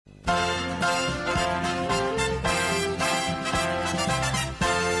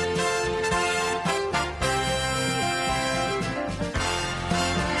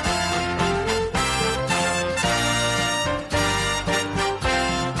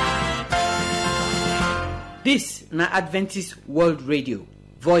This na Adventist World Radio,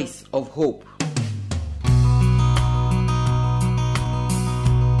 Voice of Hope.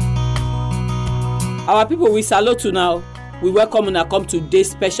 Our people, we salute you now. We welcome you come to today's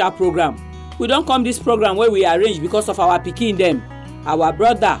special program. We don't come this program where we arrange because of our Pikin them. Our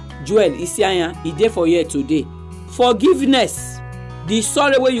brother Joel Isianya, he dey for here today. Forgiveness. The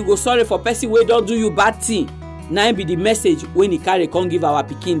sorry where you go sorry for person wey don't do you bad thing. Now be the message when he carry come give our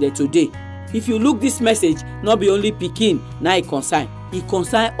Pikin there today. If you look this message, not be only Pikin, now it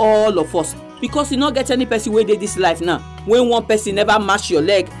concern all of us. Because you not get any person wey dey this life now. When one person never mash your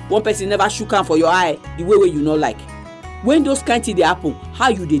leg, one person never shook hand for your eye, the way you not like. When those kind things dey happen, how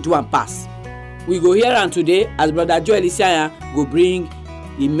you dey do and pass? We go hear am today as brother Joel Isianya go bring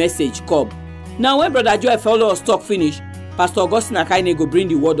the message come. Now when brother Joel follow us talk finish, Pastor Augustine Akaine go bring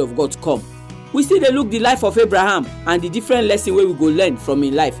the word of God come. We still dey look the life of Abraham and the different lesson wey we go learn from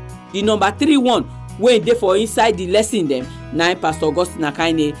him life. The number 3 one wey dey for inside the lesson dem, na Pastor Augustine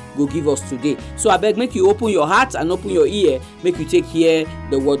Akaine go give us today. So abeg make you open your heart and open your ear, make you take hear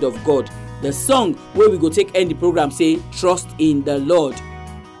the word of God. The song wey we go take end the program say, Trust in the Lord.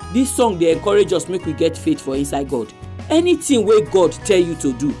 This song dey encourage us make we get faith for inside God. Anything wey God tell you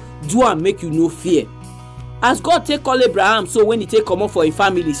to do am make you no fear. As God take call Abraham, so when he take commot for him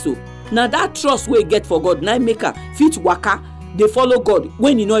family, so na that trust wey he get for God na make am fit waka dey follow God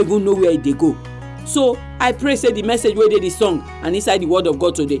when he no even know where he dey go. So I pray say the message wey dey the song and inside the word of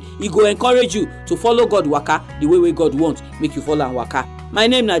God today, e go encourage you to follow God waka the way wey God want make you follow am waka. My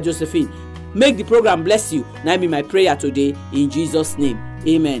name na Josephine. Make the program bless you. Na be my prayer today in Jesus' name.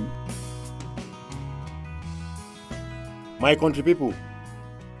 Amen. My country people,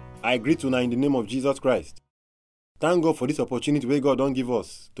 I greet you now in the name of Jesus Christ. Thank God for this opportunity where God don't give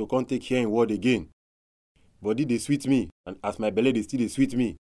us to come take hearing word again. Body they sweet me, and as my belly they still they sweet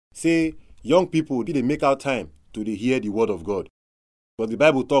me. Say, young people, did they make out time to they hear the word of God? But the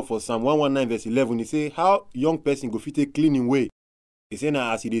Bible talk for Psalm 119 verse 11, it say, how young person go fit take cleaning way? It say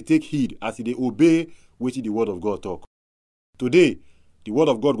now as they take heed, as they obey, which the word of God talk. Today, the word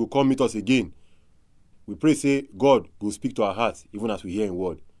of God will come meet us again. We pray say, God go speak to our hearts, even as we hear in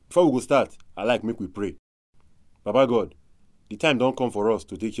word. Before we go start, I like make we pray. Baba God, the time don't come for us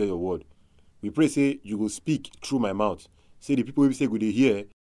to take care of your word. We pray say you go speak through my mouth. Say the people will say go they hear,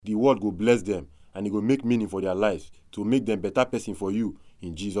 the word go bless them and it go make meaning for their lives to make them better person for you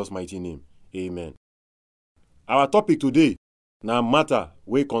in Jesus' mighty name. Amen. Our topic today now matter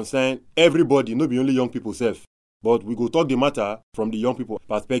wey concern everybody, not be only young people self, but we go talk the matter from the young people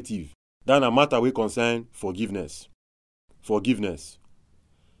perspective. Then a matter wey concern forgiveness. Forgiveness.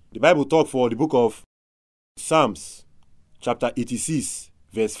 The Bible talk for the book of Psalms, chapter 86,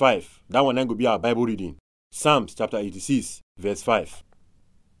 verse 5. That one then go be our Bible reading. Psalms, chapter 86, verse 5.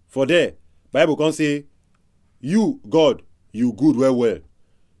 For there, Bible can say, you, God, you good well.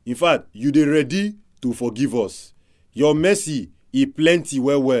 In fact, you dey ready to forgive us. Your mercy, e plenty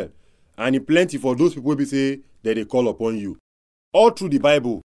well. And e plenty for those people be say that they call upon you. All through the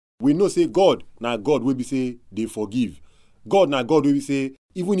Bible, we know say God, now God will be say they forgive. God, now God will be say,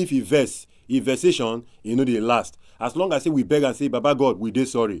 even if he versation, you know they last. As long as say we beg and say, Baba God, we dey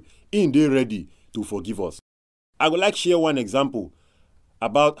sorry, in they ready to forgive us. I would like share one example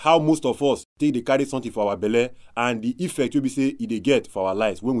about how most of us take they carry something for our belly and the effect we be say they get for our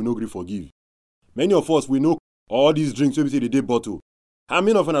lives when we no gree forgive. Many of us we know all these drinks we be say they dey bottle. How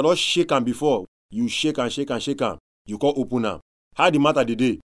many of them don't shake them before? You shake them, you can't open them. How the matter the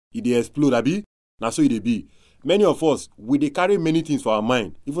day? It dey explode, abi? Now so it be. Many of us, we dey carry many things for our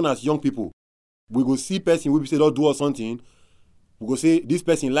mind, even as young people. We go see person, we say don't do us something. We go say, this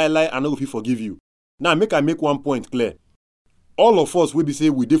person lie, I know if he forgive you. Now, make one point clear. All of us will be say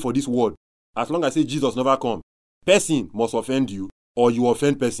we dey for this world. As long as say Jesus never come, person must offend you, or you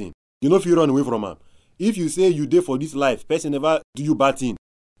offend person. You know if you run away from him. If you say you dey for this life, person never do you bad thing.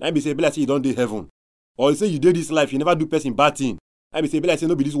 Now be say, be like say you don't dey heaven. Or you say you dey this life, you never do person bad thing. I be say, be like say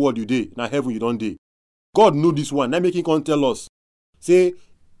no be this world you dey. Now heaven you don't dey. God know this one. Now make him come tell us. Say,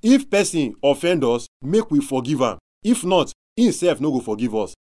 if person offend us, make we forgive him. If not, himself no go forgive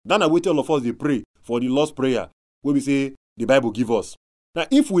us. Then I wait all of us they pray for the Lord's prayer where we say the Bible give us. Now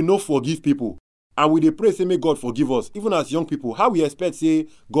if we no forgive people and we dey pray say make God forgive us, even as young people, how we expect say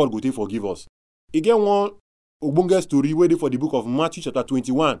God go take forgive us? Again one ogbonge story where dey for the book of Matthew chapter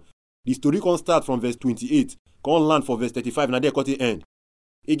 21. The story can start from verse 28, can land for verse 35, now there cut the end.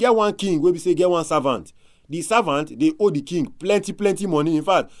 E get one king where we say get one servant. The servant, they owe the king plenty money. In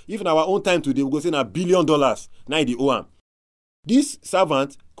fact, if in our own time today, we go say $1 billion, now they owe him. This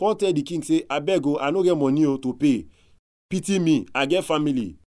servant can't tell the king, say, I beg you, I no get money to pay. Pity me, I get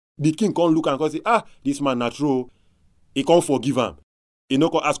family. the king can't look and come say, this man natural. He can't forgive him. He no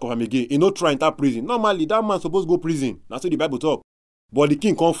can ask of him again. He no try enter prison. Normally, that man supposed go prison. That's what the Bible talk. But the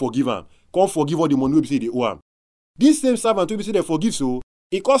king can't forgive him. Can't forgive all the money we say they owe him. This same servant we say they forgive so,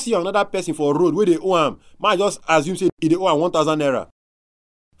 he can see another person for a road where they owe him. Man just assume say they owe him 1,000 naira.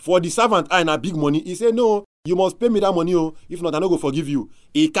 For the servant and a big money, he say, no, you must pay me that money. Oh. If not, I no go forgive you.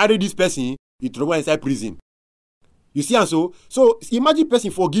 He carry this person, he throw him inside prison. You see, and so imagine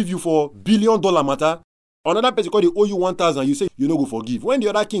person forgive you for $1 billion matter. Another person call they owe you 1,000, you say you no go forgive. When the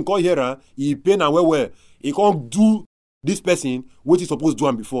other king call here, he pay and well, he can't do this person what he supposed to do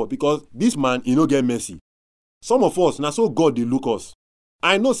him before because this man he no get mercy. Some of us, now so God they look us.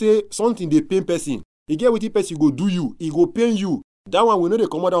 I know say something they pain person. He get what the person go do you, he go pain you. That one we know they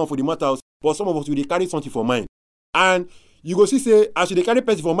commot that one for the matters, but some of us will carry something for mind. And you go see say as you carry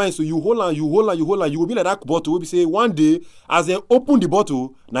person for mind, so you hold on, you will be like that bottle. We say one day as they open the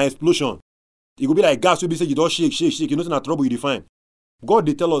bottle, na explosion. It will be like gas. We be say you don't shake. You know not trouble you define. God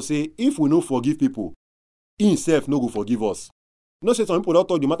they tell us say if we no forgive people, He himself no go forgive us. You know say some people don't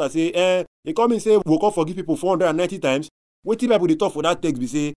talk the matter say they come and say we can't forgive people 490 times. What people they talk for that text be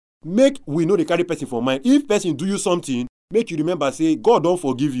say make we know they carry person for mind. If person do you something, make you remember say God don't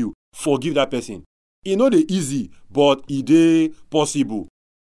forgive you. Forgive that person. It know they easy, but it dey possible.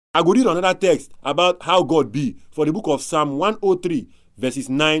 I go read another text about how God be for the book of Psalm 103, verses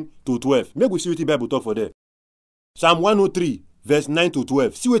 9 to 12. Make we see what the Bible talk for there. Psalm 103, verse 9 to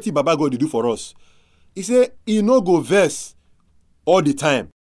 12. See what the Baba God do for us. He say, he no go vex all the time.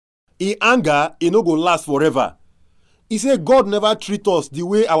 In anger, he no go last forever. He say, God never treat us the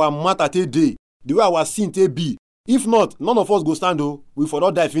way our matter take dey, the way our sin take be. If not, none of us go stand though, we for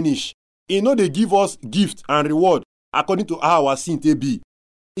not die finish. He know they give us gift and reward according to how our sin take be.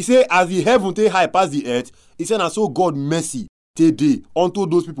 He say, as the heaven take high past the earth, he say, and so God mercy take dey unto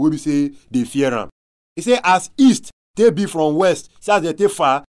those people wey be say they fear him. He say, as east take be from west, say as they take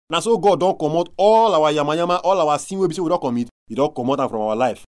far, na so God don't commot all our yamayama, all our sin wey be say we don't commit, he don't commot am from our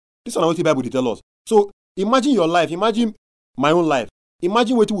life. This is what the Bible dey tell us. So imagine your life, imagine my own life,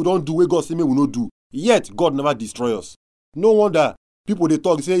 imagine what we don't do, where God say me we no do. Yet God never destroy us. No wonder people they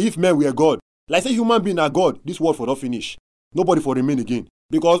talk say if men were God, like say human being are God, this world for not finish. Nobody for remain again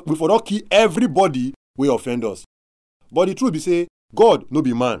because we for not kill everybody we offend us. But the truth be say God no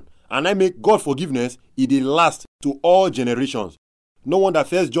be man, and I make God forgiveness it dey last to all generations. No wonder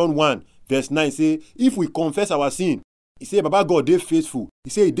 1 John 1 verse 9 say if we confess our sin, he say Baba God dey faithful. He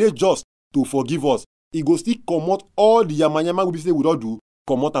say he dey just to forgive us. He go still commot all the yamayama we be say we don't do,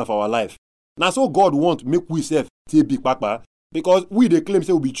 commot am for our life. Now so God want make we self take big papa because we dey claim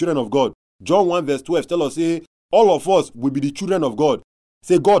say we be children of God. John 1 verse 12 tell us say all of us will be the children of God.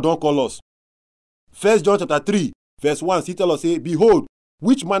 Say God don't call us. 1 John chapter 3 verse 1 he tell us say behold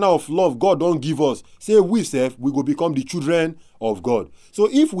which manner of love God don't give us. Say we self we go become the children of God. So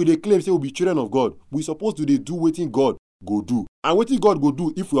if we dey claim say we be children of God, we supposed to dey do wetin God go do. And wetin God go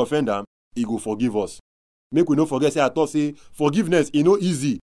do if we offend am, he go forgive us. Make we no forget say I thought say forgiveness e no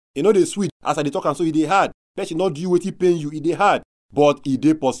easy. E no dey sweet as I dey talk am so e dey hard. Person not do wetin pain you, e dey hard, but e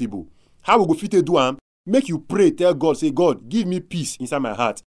dey possible. How we go fit take do am? Make you pray, tell God, say God, give me peace inside my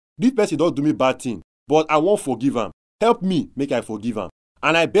heart. This person don't do me bad thing, but I won't forgive him. Help me make I forgive him.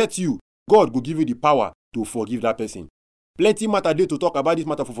 And I bet you, God will give you the power to forgive that person. Plenty matter dey to talk about this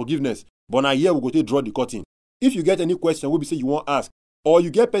matter for forgiveness, but now here we go to draw the curtain. If you get any question, we be say you won't ask, or you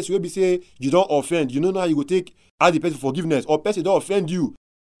get person will be say you don't offend, you know how you go take ask the person forgiveness, or person don't offend you,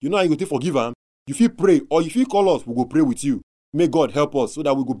 you know how you go take forgive him. You feel pray, or if you call us, we go pray with you. May God help us so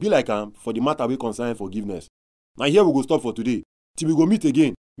that we go be like him for the matter we concern forgiveness. Now here we go stop for today. Till we go meet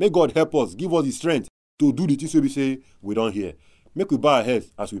again. May God help us, give us the strength to do the things we say we don't hear. Make we bow our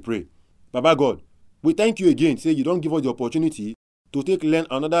heads as we pray. Baba God, we thank you again. Say you don't give us the opportunity to take learn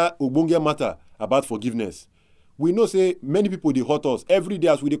another ogbonge matter about forgiveness. We know say many people they hurt us every day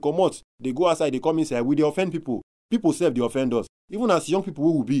as we they commot, they go outside, they come inside, we they offend people. People self they offend us. Even as young people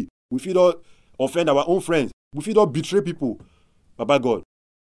we will be, we feel not offend our own friends. We feel not betray people. Baba God,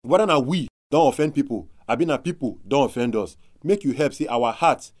 whether now we don't offend people, I been a people don't offend us. Make you help see our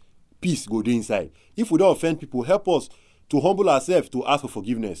hearts, peace go dey inside. If we don't offend people, help us to humble ourselves to ask for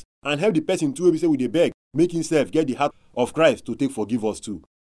forgiveness. And help the person too, we say we dey beg, make himself get the heart of Christ to take forgive us too.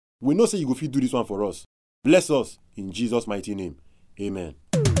 We know say you go fit do this one for us. Bless us in Jesus' mighty name. Amen.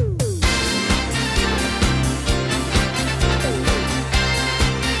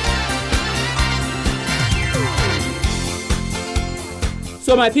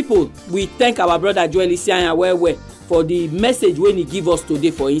 So my people, we thank our brother Joel Isianya well for the message when he give us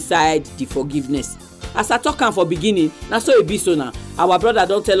today for inside the forgiveness. As I talk am for beginning, na so e be so now. our brother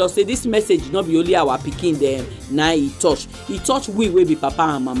don tell us say this message no be only our pikin dem na e touch we wey be papa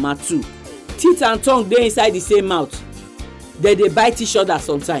and mama too. Teeth and tongue dey inside the same mouth, dem dey bite each other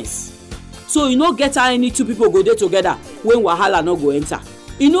sometimes. So e no get how any two people go dey together when wahala no go enter.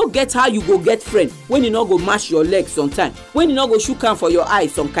 E no get how you go get friend when e no go mash your leg sometime, when e no go shook hand for your eye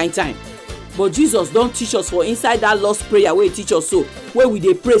some kind time. But Jesus don teach us for inside that lost prayer wey he teach us so, wey we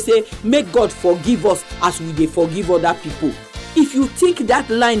dey pray say make God forgive us as we dey forgive other people. If you think that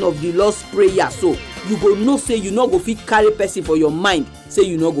line of the lost prayer so, you go know say you no go fit carry person for your mind say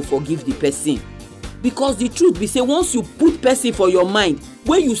you no go forgive the person. Because the truth be say once you put person for your mind,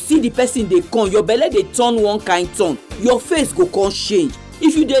 when you see the person dey come, your belle dey turn one kind turn, your face go come change.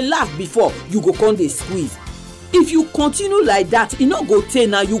 If you dey laugh before, you go come dey squeeze. If you continue like that, e no go tey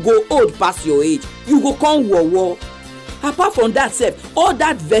now you go old pass your age, you go come wowo. Apart from that sef, all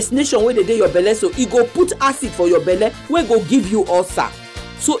that vaccination wey dey your belle so, e go put acid for your belle wey go give you ulcer.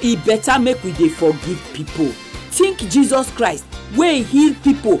 So e better make we dey forgive people. Think Jesus Christ wey heal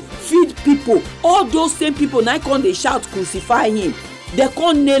people, feed people, all those same people na come dey shout crucify him. They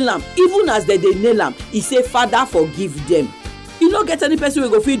come nail am, even as they dey nail am, e say Father forgive them. E no get any person wey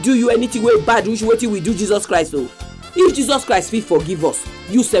go fit do you anything wey bad which wetin we do Jesus Christ o. If Jesus Christ fit forgive us,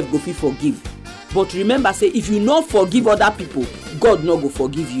 you sef go fit forgive. But remember say if you no forgive other people, God no go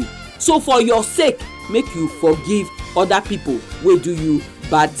forgive you. So for your sake, make you forgive other people wey do you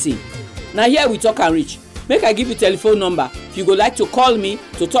bad thing. Na here we talk and reach. Make I give you telephone number. If you go like to call me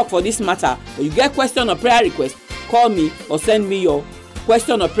to talk for this matter, or you get question or prayer request, call me or send me your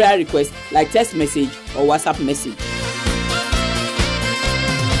question or prayer request like text message or WhatsApp message.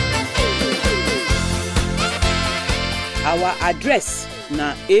 Our address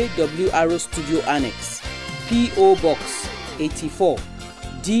na AWR Studio Annex, P.O. Box 84,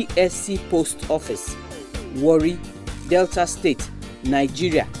 DSC Post Office, Warri, Delta State,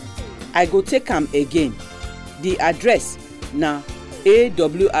 Nigeria. I go take am again. The address na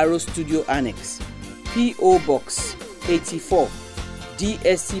AWR Studio Annex, P.O. Box 84,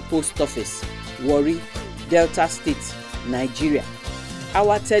 DSC Post Office, Warri, Delta State, Nigeria.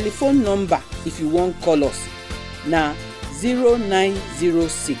 Our telephone number if you wan call us na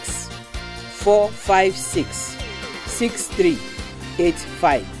 0906 456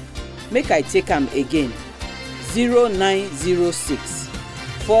 6385. Make I take am again. 0906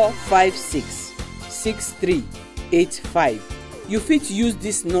 456 6385. You fit use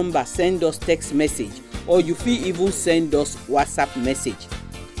this number send us text message, or you fit even send us WhatsApp message.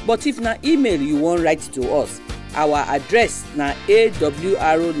 But if na email you wan write to us, our address na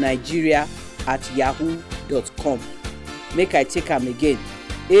awrnigeria@yahoo.com. Make I take am again.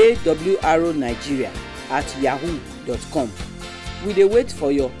 awrnigeria@yahoo.com. We dey wait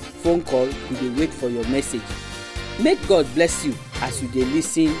for your phone call, we dey wait for your message. Make God bless you as you dey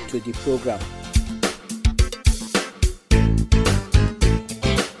listen to the program.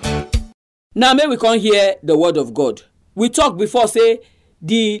 Now may we come hear the word of God. We talk before say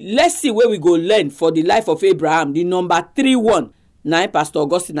the lesson wey we go learn for the life of Abraham, the number 3:1, na Pastor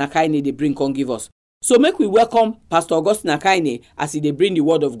Augustine Akaine dey bring come give us. So make we welcome Pastor Augustine Akaine as he dey bring the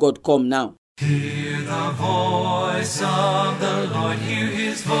word of God come now. Hear the voice of the Lord, hear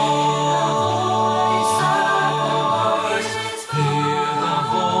his voice. Hear the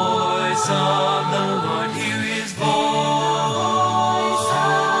voice of the Lord, hear his voice.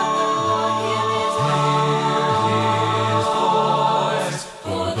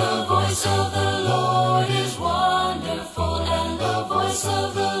 For the voice of the Lord is wonderful, and the voice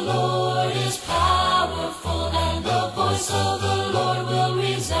of the Lord is powerful, and the voice of the Lord will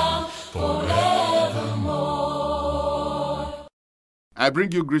resound forevermore. I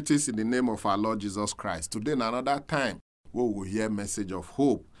bring you greetings in the name of our Lord Jesus Christ. Today, another time, we will hear a message of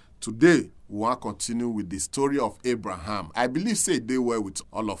hope. Today, we want to continue with the story of Abraham. I believe say they were with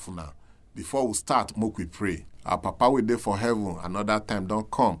all of you now. Before we start, make we pray. Our Papa will there for heaven. Another time don't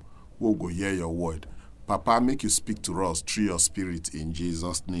come. We'll go hear your word. Papa, make you speak to us through your spirit in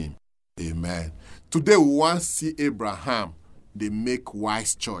Jesus' name. Amen. Today, we want to see Abraham. They make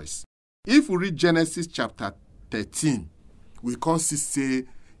wise choice. If we read Genesis chapter 13, we can see say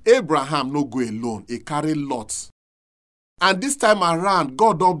Abraham no go alone. He carry lots. And this time around,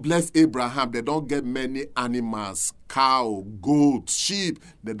 God don't bless Abraham. They don't get many animals, cow, goat, sheep.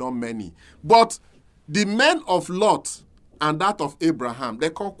 They don't many. But the men of Lot and that of Abraham, they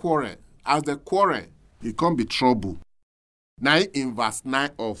can't quarrel. As they quarrel, it can't be trouble. Now in verse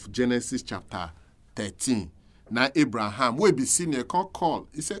 9 of Genesis chapter 13, now Abraham, we be senior, can't call.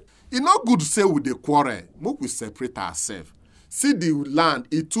 He said, it's not good to say with the quarrel. Make we separate ourselves. See the land,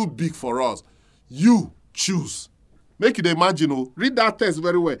 it's too big for us. You choose. Make you dey imagine, oh, read that text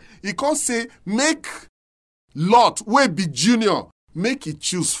very well. He can't say, make Lot, wey be junior, make he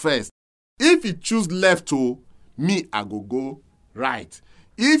choose first. If he choose left, oh, me, I go right.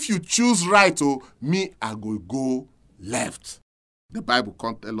 If you choose right, oh, me, I go left. The Bible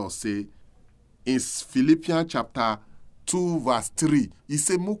can't tell us, say, in Philippians chapter 2, verse 3, he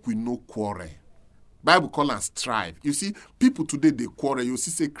say, make we no quarrel. Bible call and strive. You see, people today, they quarrel. You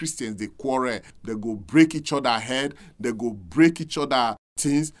see, say Christians, they quarrel. They go break each other head. They go break each other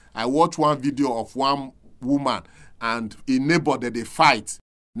things. I watched one video of one woman and a neighbor that they fight.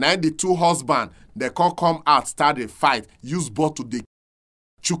 Now the two husbands, they can't come out, start a fight, use bottle, they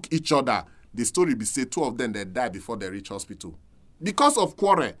choke each other. The story be say 2 of them, they die before they reach hospital. Because of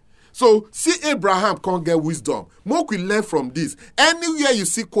quarrel. So, see Abraham can't get wisdom. More we learn from this. Anywhere you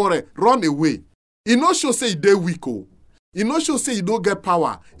see quarrel, run away. It no show say you dey weak, oh. It no show say you don't get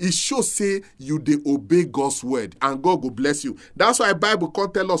power. It show say you dey obey God's word and God will bless you. That's why Bible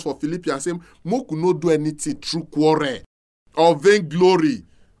can't tell us for Philippians, say, Moku no do anything through quarrel or vainglory,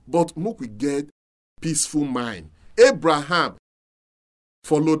 but Moku get peaceful mind. Abraham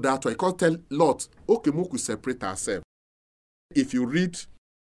followed that way. He can't tell Lot, okay, Moku separate ourselves. If you read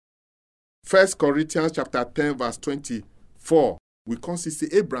 1 Corinthians chapter 10, verse 24, we can see say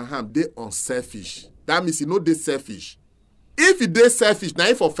Abraham, they unselfish. That means he know they selfish. If he dey selfish, now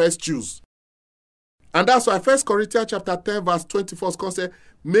he for first choose. And that's why 1 Corinthians chapter 10, verse 24 can say,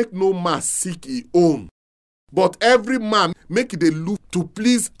 make no man seek his own, but every man make it a look to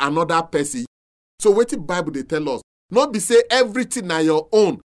please another person. So what the Bible they tell us? Not be say everything na your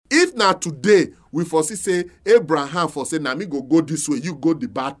own. If now today we foresee say Abraham for say na me go this way, you go the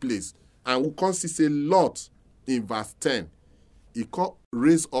bad place. And we can see say Lot in verse 10. He can't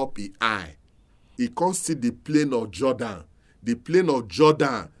raise up his eye. He can't see the plain of Jordan. The plain of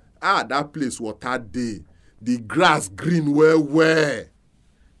Jordan. That place water day. The grass green well.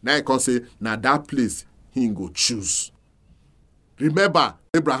 Now he can say, now that place he go choose. Remember,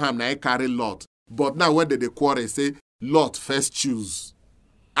 Abraham now he carry Lot. But now when they quarrel, say, Lot first choose.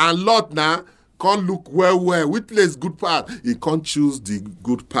 And Lot now can't look well. Which place good part? He can't choose the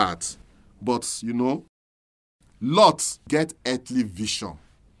good part. But, you know, Lot get earthly vision.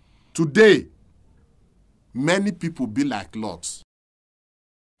 Today, many people be like Lot.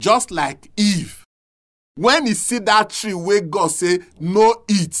 Just like Eve. When you see that tree where God say, no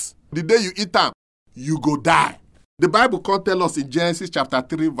eat, the day you eat them, you go die. The Bible can tell us in Genesis chapter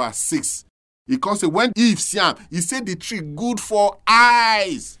 3, verse 6. It can say, when Eve see him, he said the tree good for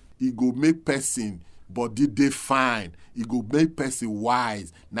eyes. He go make person body they fine. He go make person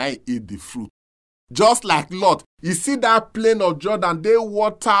wise. Now he eat the fruit. Just like Lot, you see that plain of Jordan, they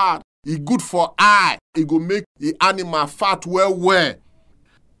watered. He good for eye. He go make the animal fat well.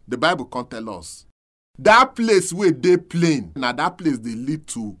 The Bible can tell us. That place where they plain, now that place they lead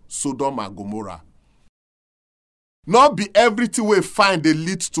to Sodom and Gomorrah. Not be everything we find they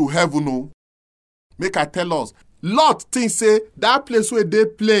lead to heaven, no. Make I tell us. Lot things say that place where they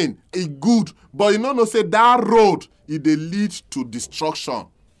plain is good, but you know say that road it they lead to destruction.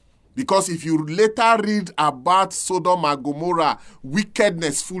 Because if you later read about Sodom and Gomorrah,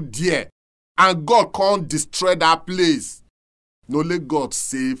 wickedness full there, and God can't destroy that place. No, let God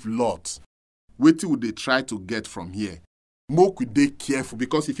save Lot. What would they try to get from here? More could they careful,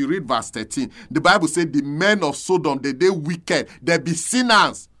 because if you read verse 13, the Bible said the men of Sodom, they wicked, they be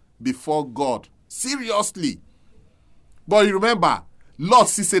sinners before God. Seriously. But you remember, Lot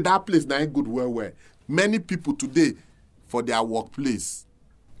see that place now ain't good well. Many people today, for their workplace,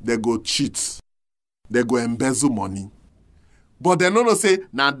 they go cheat. They go embezzle money. But they don't say,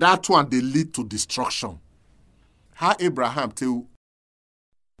 now that one, they lead to destruction. How Abraham tell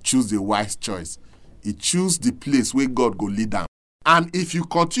choose the wise choice? He choose the place where God go lead them. And if you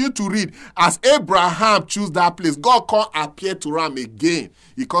continue to read, as Abraham choose that place, God can't appear to him again.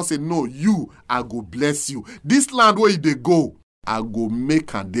 He can't say, no, you, I go bless you. This land where they go, I go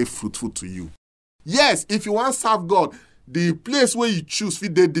make and they fruitful to you. Yes, if you want to serve God, the place where you choose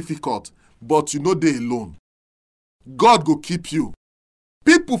fit dey difficult, but you know they alone. God go keep you.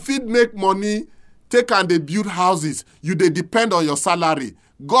 People fit make money, take and they build houses. You they depend on your salary.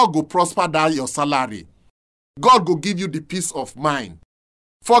 God go prosper that your salary. God go give you the peace of mind.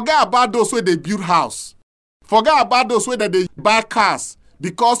 Forget about those where they build house. Forget about those where they buy cars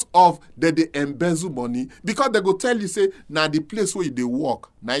because of that they embezzle money. Because they go tell you, say, now the place where they work,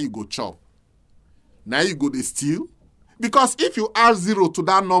 now you go chop. Now you go they steal. Because if you add 0 to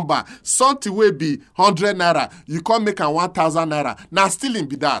that number, something will be 100 naira, you can't make a 1,000 naira. Now stealing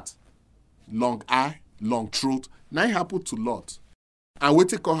be that. Long eye, long throat. Now it happen to Lot. And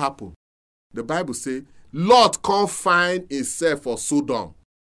what it can happen? The Bible say, Lot can't find himself for Sodom.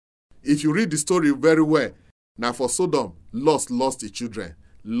 If you read the story very well, now for Sodom, Lot lost his children,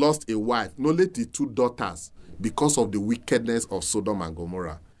 lost a wife, not only the 2 daughters, because of the wickedness of Sodom and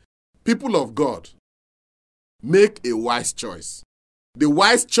Gomorrah. People of God, make a wise choice. The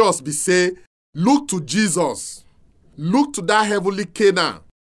wise choice be say, look to Jesus. Look to that heavenly Canaan,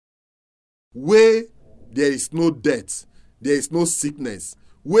 where there is no death, there is no sickness,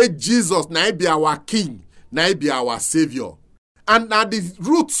 where Jesus now be our king, now be our savior. And now the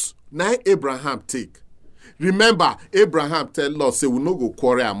roots now Abraham take. Remember, Abraham tell Lord, say, we no go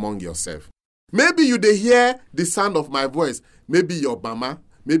quarrel among yourself. Maybe you dey hear the sound of my voice. Maybe your mama,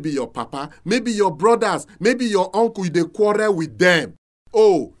 maybe your papa, maybe your brothers, maybe your uncle, you dey quarrel with them.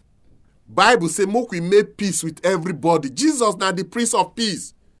 Oh, Bible say, make we make peace with everybody. Jesus now the Prince of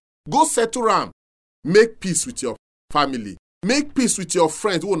Peace. Go settle am. Make peace with your family. Make peace with your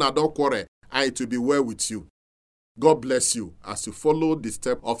friends who na don't quarrel, and it will be well with you. God bless you as you follow the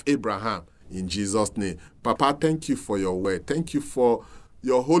step of Abraham in Jesus' name. Papa, thank you for your word. Thank you for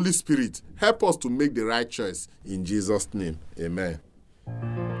your Holy Spirit. Help us to make the right choice in Jesus' name. Amen.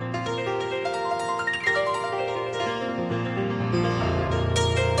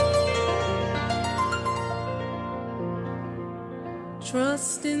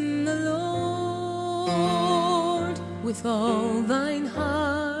 Trust in the Lord with all thine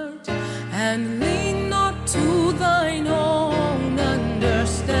heart, and lean not to thine own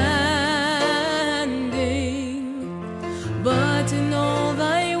understanding, but in all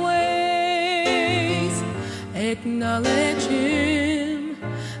thy ways acknowledge him,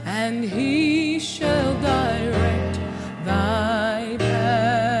 and he shall direct thy path.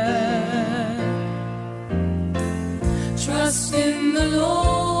 Trust in the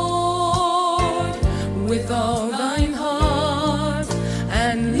Lord with all thine heart,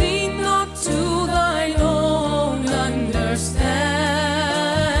 and lean not to thine own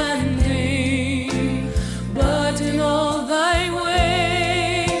understanding, but in all thy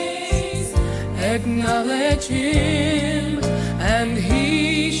ways acknowledge him, and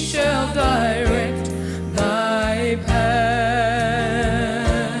he shall direct thy path.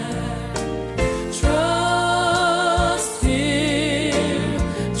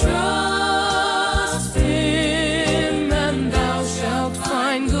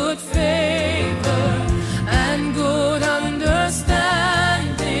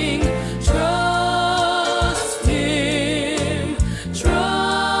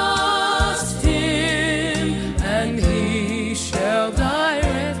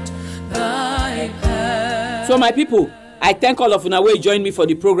 So my people, I thank all of una wey join me for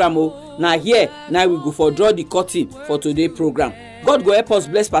the program. Now here, now we go for draw the curtain for today's program. God go help us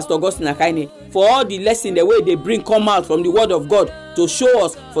bless Pastor Augustine Akaine for all the lesson the way they bring come out from the word of God to show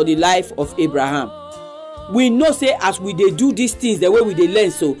us for the life of Abraham. We know say as we dey do these things the way we dey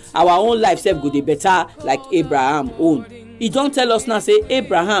learn, so our own life self go dey better like Abraham own. He don't tell us now say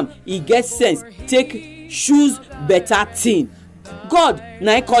Abraham he get sense, take choose better thing. God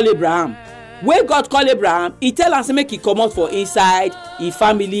now call Abraham. When God call Abraham, he tell am say make he comot for inside his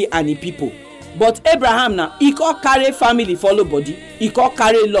family and his people. But Abraham now, he can't carry family follow body, he can't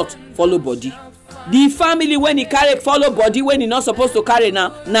carry Lot follow body. The family when he carry follow body when he not supposed to carry now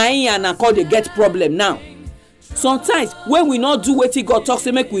he and Nako they get problem now. Sometimes when we not do wetin God talk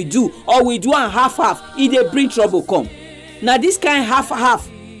say make we do, or we do and half, e dey bring trouble come. Now this kind half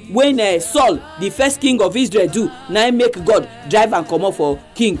when Saul, the first king of Israel, do, now make God drive and come up for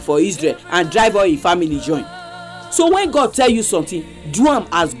king for Israel and drive all his family join. So when God tell you something, do am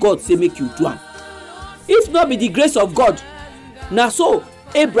as God say make you do am. If not be the grace of God, now so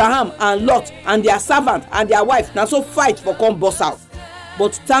Abraham and Lot and their servant and their wife now so fight for come bust out.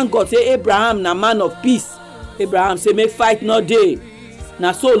 But thank God say Abraham na man of peace. Abraham say make fight no dey.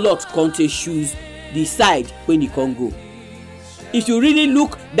 Now so Lot come take choose the side when he can go. If you really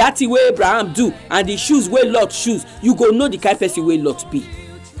look that way Abraham do and the shoes wey Lot choose, you go know the kind person wey Lot be.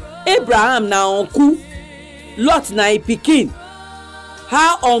 Abraham na uncle, Lot na pikin.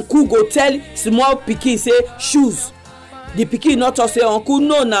 How uncle go tell small pikin say shoes? The pikin not talk say uncle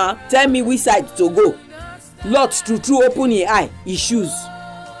no na tell me which side to go. Lot true open his eye, his shoes.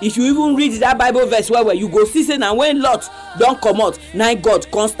 If you even read that Bible verse well, you go see say na when Lot don commot, na God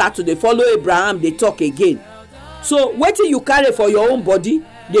come start to dey follow Abraham dey talk again. So wetin you carry for your own body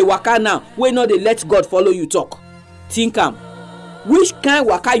dey waka now wey no dey let God follow you talk. Think am. Which kind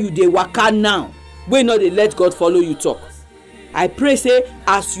waka you dey waka now wey no dey let God follow you talk? I pray say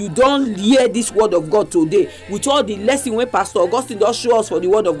as you don hear this word of God today, with all the lesson wey Pastor Augustine don show us for the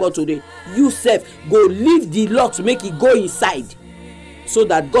word of God today, you sef go leave the lot make e go inside. so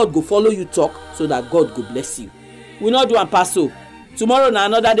that God go follow you talk, so that God go bless you. We no do am pass so. Tomorrow na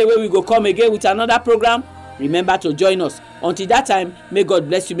another day wey we go come again with another program. Remember to join us. Until that time, may God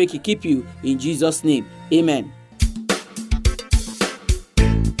bless you, make He keep you. In Jesus' name, amen.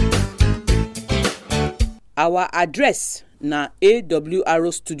 Our address na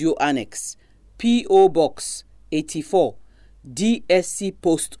AWR Studio Annex, P.O. Box 84, DSC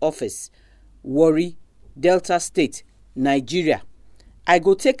Post Office, Warri, Delta State, Nigeria. I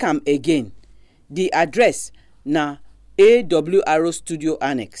go take am again. The address na AWR Studio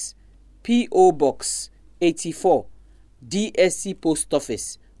Annex, P.O. Box 84, DSC Post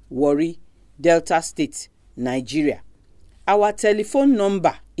Office, Warri, Delta State, Nigeria. Our telephone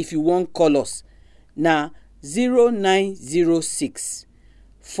number, if you want call us, na 0906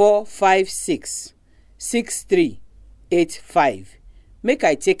 456 6385. Make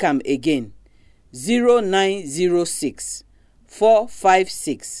I take am again. 0906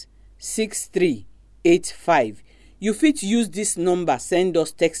 456 6385. You fit use this number send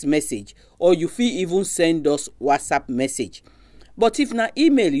us text message, or you fit even send us WhatsApp message. But if na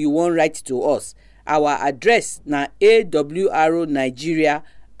email you wan write to us, our address na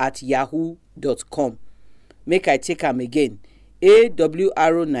awrnigeria@yahoo.com. Make I take am again.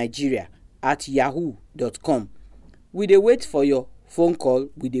 awrnigeria@yahoo.com. We dey wait for your phone call,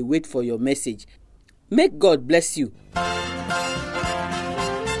 we dey wait for your message. Make God bless you.